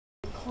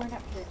corn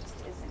up here just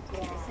isn't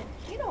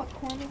good. You know what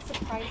corn is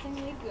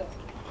surprisingly good?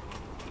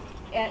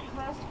 At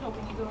Costco,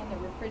 when you go in the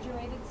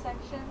refrigerated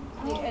section,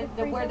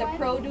 where the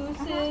produce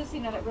is, you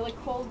know, that really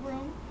cold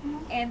room,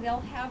 and they'll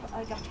have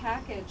like a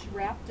package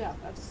wrapped up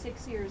of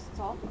 6 years. It's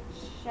all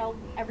shelled,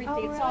 everything.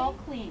 Oh, really? It's all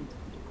cleaned,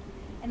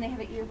 and they have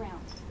it year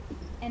round.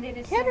 And it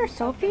is Get her,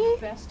 some of Sophie. the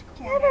best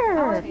corn Get her.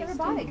 Oh, I've I've never tasted.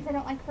 bought it because I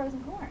don't like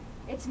frozen corn.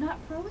 It's not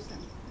frozen.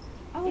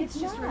 Oh, It's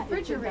just not.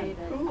 refrigerated.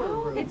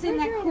 Oh, It's in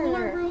that cooler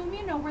refrigerator. room,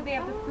 you know, where they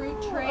have the fruit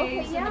Oh, trays okay,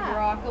 and the yeah.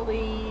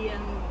 broccoli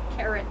and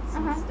carrots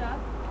and stuff.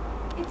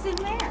 It's in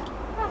there.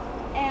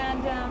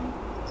 And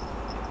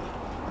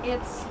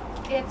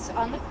it's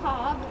on the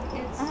cob.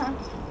 It's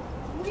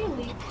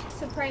really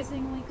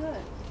surprisingly good.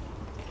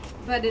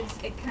 But it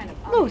kind of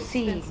on the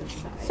Lucy. expensive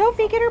side.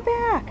 Sophie, get her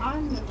back.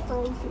 On the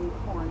frozen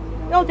corn, you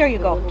know. Oh, there you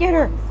the go. little Get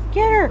her. ones,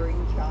 Get her.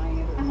 Green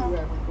Giant or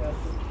whoever does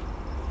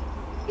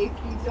it. If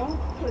you don't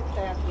put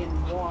that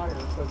in water,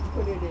 but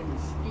put it in a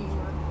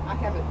steamer, I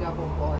have a double boiler.